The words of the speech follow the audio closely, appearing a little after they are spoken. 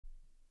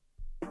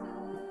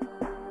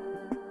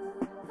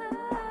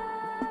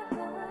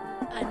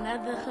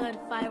Another Hood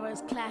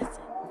Fibers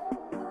classic.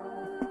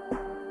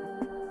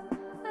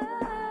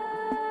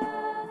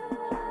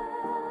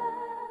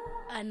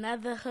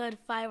 Another Hood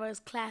Fibers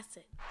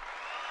classic.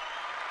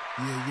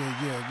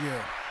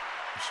 Yeah.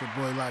 It's your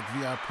boy Like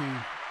VIP,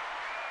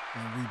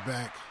 and we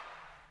back.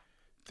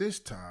 This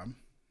time,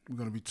 we're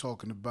going to be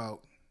talking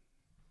about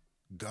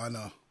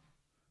Gunna,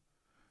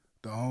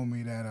 the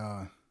homie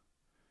that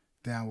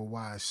down with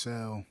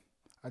YSL.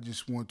 I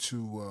just want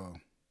to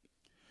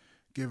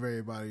give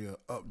everybody an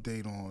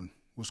update on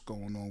what's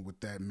going on with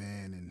that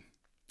man and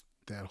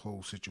that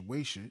whole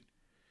situation.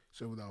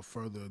 So without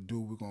further ado,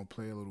 we're going to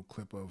play a little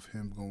clip of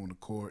him going to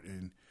court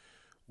and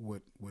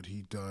what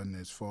he done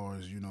as far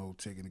as,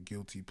 taking a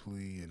guilty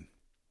plea and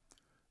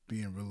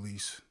being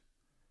released.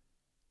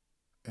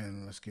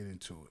 And let's get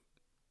into it.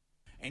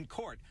 In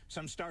court,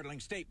 some startling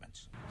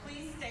statements.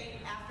 Please state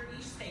after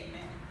each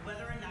statement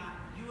whether or not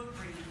you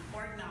agree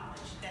or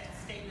acknowledge that the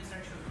statements are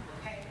truthful,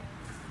 okay?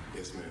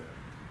 Yes, ma'am.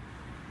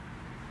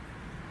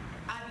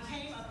 I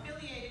became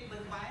affiliated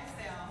with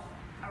YSL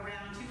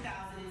around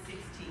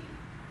 2016.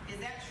 Is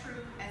that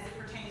true as it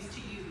pertains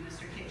to you,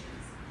 Mr.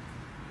 Kitchens?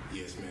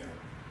 Yes, ma'am.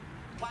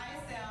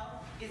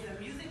 YSL is a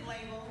music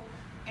label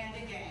and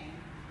a gang,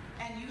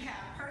 and you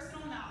have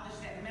personal knowledge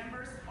that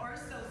members or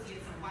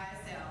associates of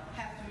YSL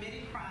have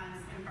committed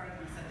crimes in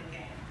furtherance of the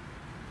gang.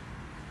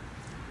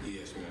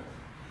 Yes,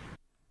 ma'am.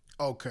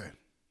 Okay.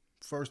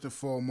 First and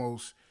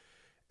foremost,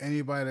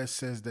 anybody that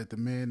says that the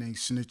man ain't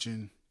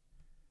snitching,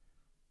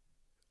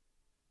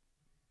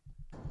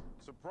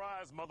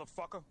 surprise,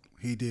 motherfucker.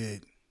 he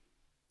did.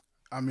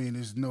 I mean,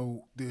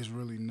 there's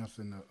really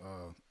nothing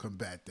to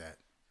combat that.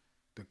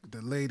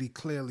 The lady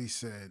clearly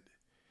said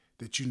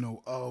that you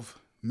know of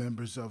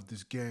members of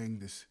this gang,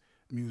 this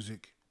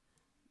music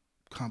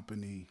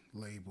company,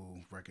 label,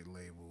 record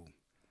label.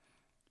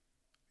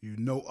 You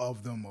know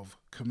of them of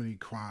committing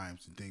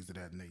crimes and things of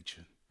that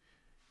nature.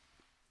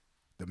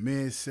 The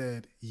man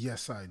said,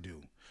 yes, I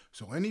do.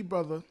 So any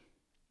brother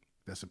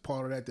that's a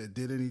part of that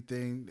did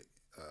anything,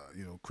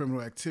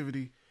 criminal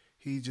activity,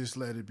 he just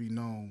let it be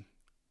known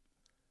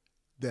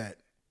that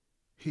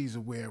he's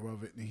aware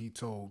of it, and he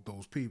told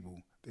those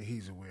people that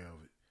he's aware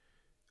of it.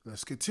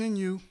 Let's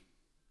continue.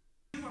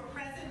 You were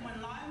present when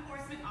law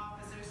enforcement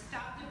officers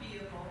stopped a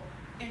vehicle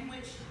in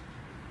which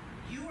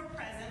you were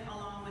present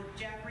along with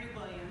Jeffrey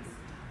Williams,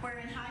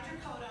 wherein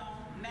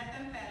hydrocodone,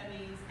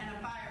 methamphetamines, and a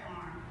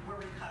firearm were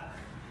recovered.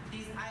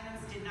 These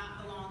items did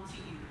not belong to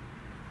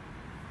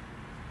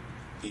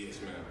you. Yes,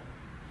 ma'am.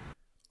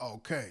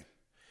 Okay.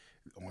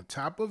 On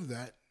top of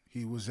that,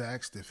 he was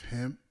asked if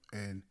him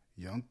and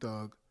Young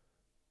Thug,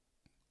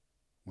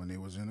 when they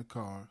was in the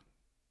car,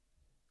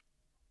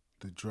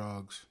 the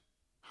drugs,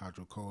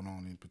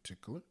 hydrocodone in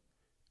particular,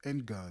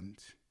 and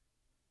guns,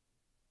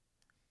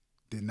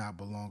 did not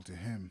belong to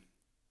him.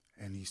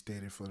 And he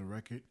stated for the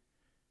record,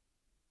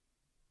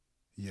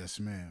 yes,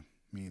 ma'am,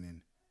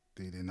 meaning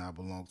they did not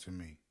belong to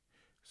me.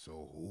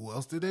 So who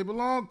else did they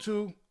belong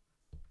to?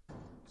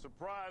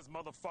 Surprise,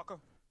 motherfucker.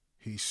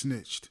 He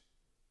snitched.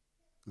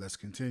 Let's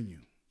continue.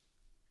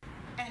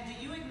 And do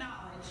you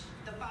acknowledge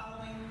the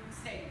following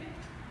statement?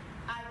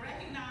 I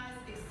recognize,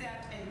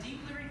 accept, and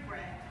deeply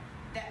regret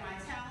that my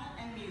talent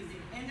and music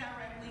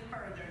indirectly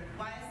furthered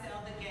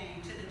YSL the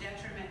gang to the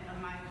detriment of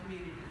my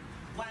community.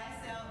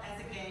 YSL as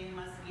a gang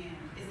must end.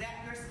 Is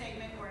that your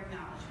statement or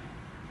acknowledgement?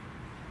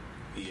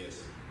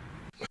 Yes.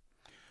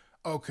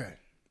 Okay.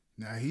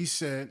 Now he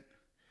said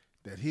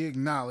that he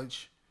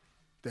acknowledged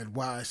that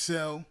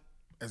YSL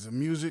as a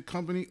music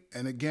company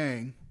and a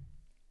gang,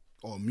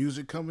 or a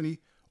music company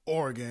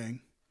or a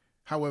gang,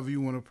 however you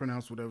want to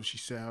pronounce whatever she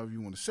said, however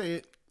you want to say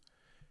it,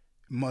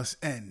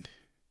 must end.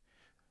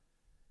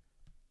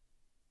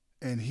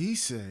 And he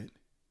said,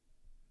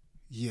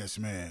 yes,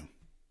 ma'am.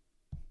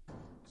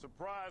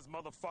 Surprise,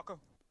 motherfucker.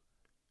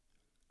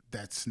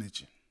 That's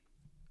snitching.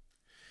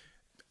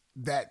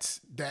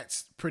 That's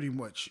pretty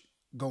much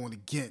going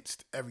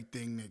against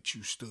everything that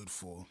you stood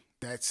for.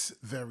 That's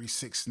very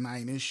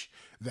 6ix9ine-ish.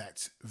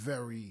 That's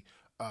very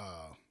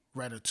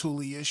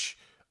Ratatouille-ish.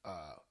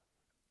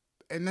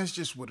 And that's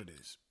just what it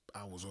is.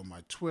 I was on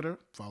my Twitter.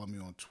 Follow me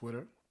on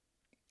Twitter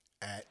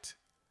at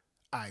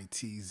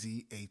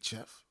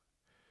ITZHF.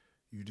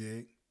 You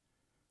dig?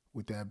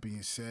 With that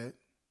being said,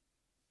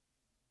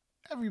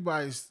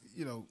 everybody's,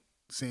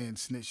 saying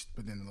snitched,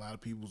 but then a lot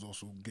of people's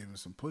also giving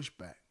some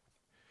pushback.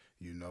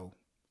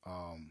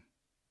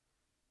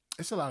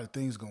 It's a lot of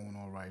things going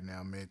on right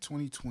now, man.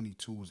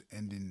 2022 is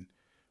ending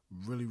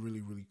really,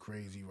 really, really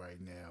crazy right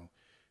now.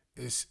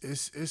 It's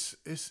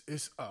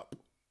up.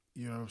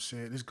 You know what I'm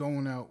saying? It's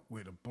going out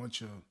with a bunch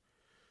of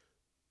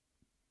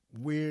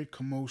weird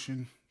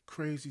commotion,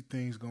 crazy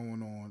things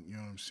going on. You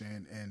know what I'm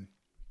saying? And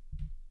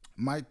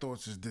my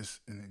thoughts is this,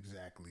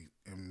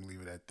 and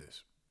leave it at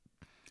this.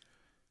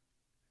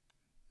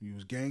 You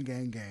was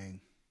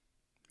gang.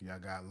 Y'all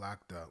got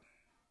locked up.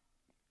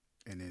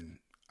 And then,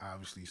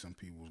 obviously, some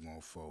people was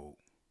going to fold.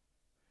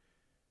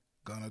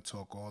 Gunna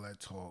talk all that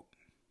talk,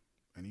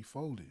 and he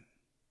folded.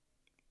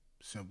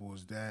 Simple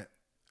as that.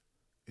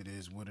 It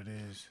is what it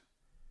is.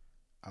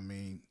 I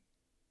mean,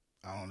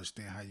 I don't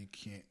understand how you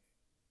can't,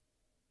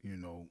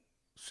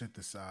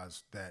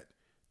 synthesize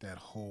that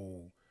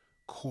whole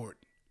court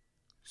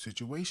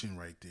situation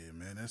right there,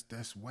 man.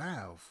 That's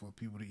wild for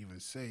people to even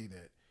say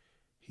that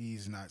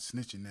he's not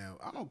snitching. Now,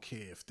 I don't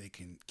care if they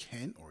can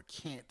or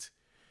can't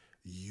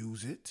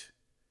use it.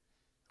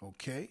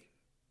 Okay?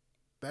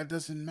 That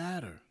doesn't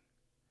matter.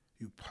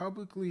 You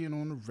publicly and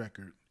on the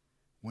record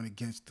went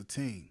against the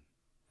team.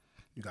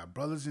 You got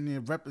brothers in there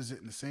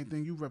representing the same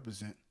thing you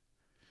represent,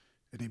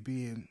 and they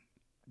being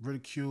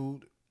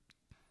ridiculed,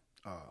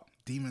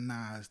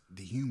 demonized,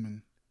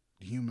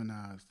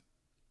 dehumanized,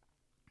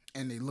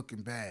 and they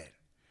looking bad.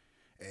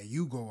 And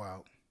you go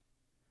out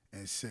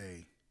and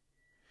say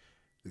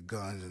the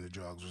guns and the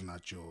drugs was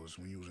not yours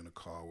when you was in the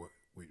car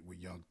with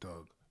Young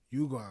Thug.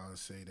 You go out and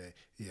say that,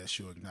 yes,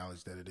 you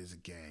acknowledge that it is a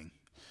gang.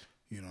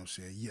 You know what I'm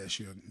saying? Yes,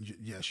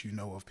 you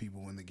know of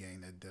people in the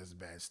gang that does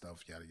bad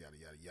stuff, yada, yada,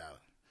 yada, yada.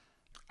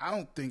 I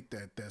don't think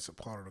that that's a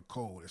part of the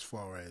code as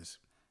far as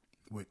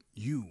what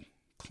you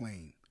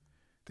claim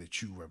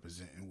that you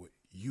represent and what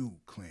you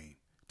claim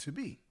to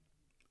be.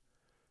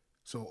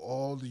 So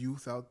all the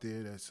youth out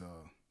there that's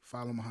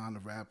following behind the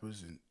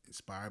rappers and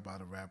inspired by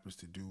the rappers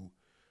to do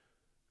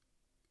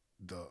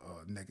the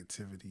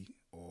negativity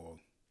or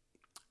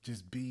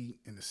just be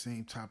in the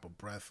same type of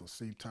breath or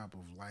same type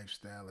of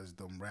lifestyle as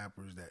them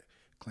rappers that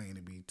claim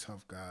to be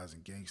tough guys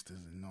and gangsters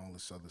and all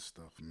this other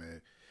stuff,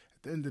 man.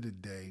 At the end of the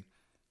day,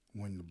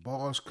 when the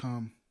bars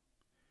come,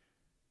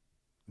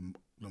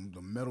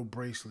 the metal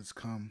bracelets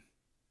come,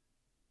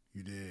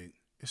 you dig,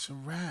 it's a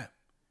wrap.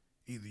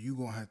 Either you're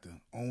going to have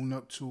to own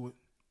up to it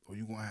or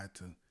you're going to have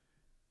to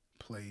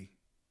play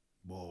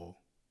ball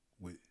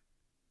with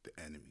the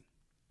enemy,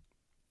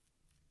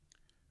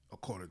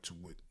 according to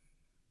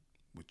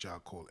what y'all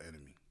call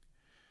enemy.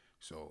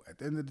 So at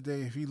the end of the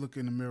day, if he look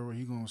in the mirror,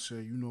 he going to say,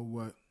 you know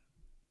what?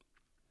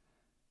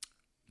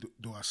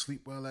 Do I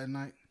sleep well at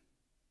night?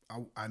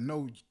 I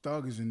know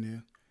Thug is in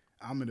there.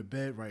 I'm in a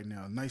bed right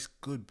now. Nice,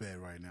 good bed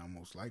right now,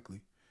 most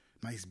likely.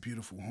 Nice,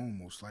 beautiful home,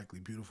 most likely.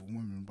 Beautiful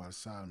women by the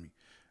side of me,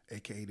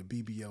 a.k.a. the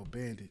BBL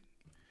Bandit.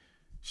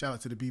 Shout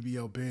out to the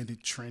BBL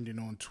Bandit trending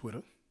on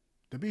Twitter.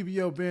 The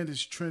BBL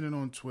Bandit's trending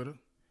on Twitter.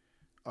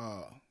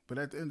 But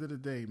at the end of the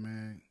day,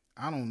 man,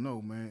 I don't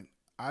know, man.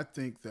 I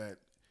think that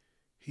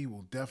he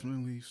will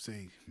definitely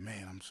say,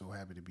 man, I'm so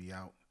happy to be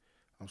out.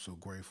 I'm so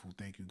grateful.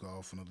 Thank you,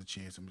 God, for another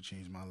chance. I'm going to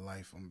change my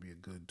life. I'm going to be a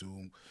good dude. You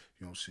know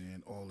what I'm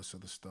saying? All this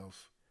other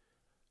stuff.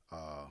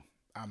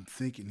 I'm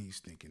thinking he's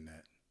thinking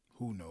that.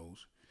 Who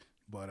knows?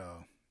 But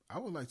I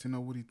would like to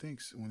know what he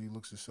thinks when he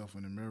looks himself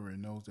in the mirror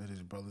and knows that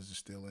his brothers are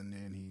still in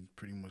there and he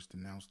pretty much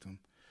denounced them.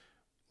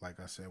 Like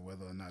I said,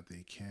 whether or not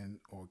they can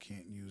or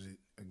can't use it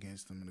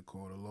against him in the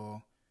court of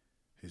law,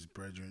 his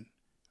brethren,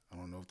 I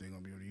don't know if they're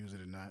going to be able to use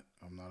it or not.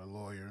 I'm not a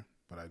lawyer,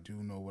 but I do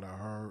know what I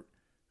heard.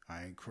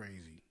 I ain't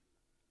crazy.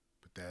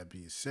 But that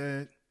being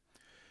said,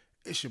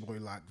 it's your boy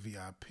Lock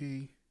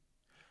VIP.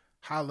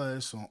 Holla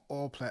us on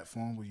all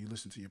platforms where you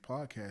listen to your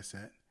podcast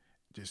at.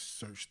 Just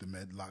search the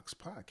Medlocks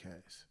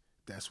Podcast.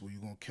 That's where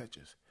you're going to catch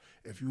us.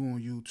 If you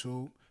on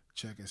YouTube,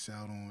 check us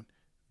out on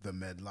The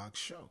Medlocks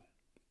Show.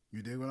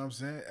 You dig what I'm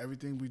saying?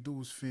 Everything we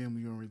do is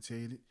family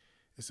orientated.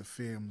 It's a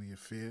family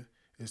affair.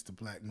 It's the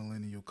black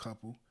millennial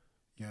couple.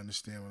 You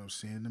understand what I'm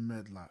saying? The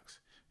Medlocks.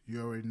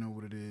 You already know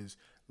what it is.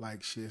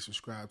 Like, share,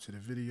 subscribe to the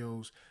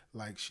videos.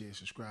 Like, share,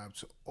 subscribe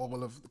to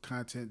all of the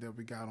content that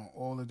we got on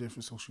all the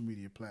different social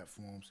media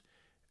platforms.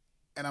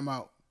 And I'm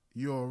out.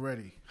 You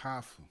already.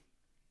 Hoffa.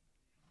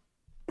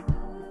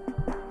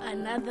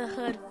 Another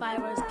Hood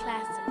Fibers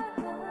classic.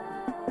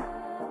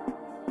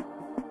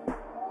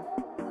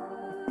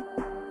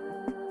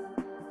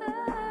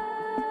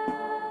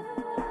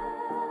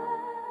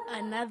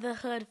 Another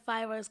Hood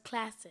Fibers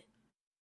classic.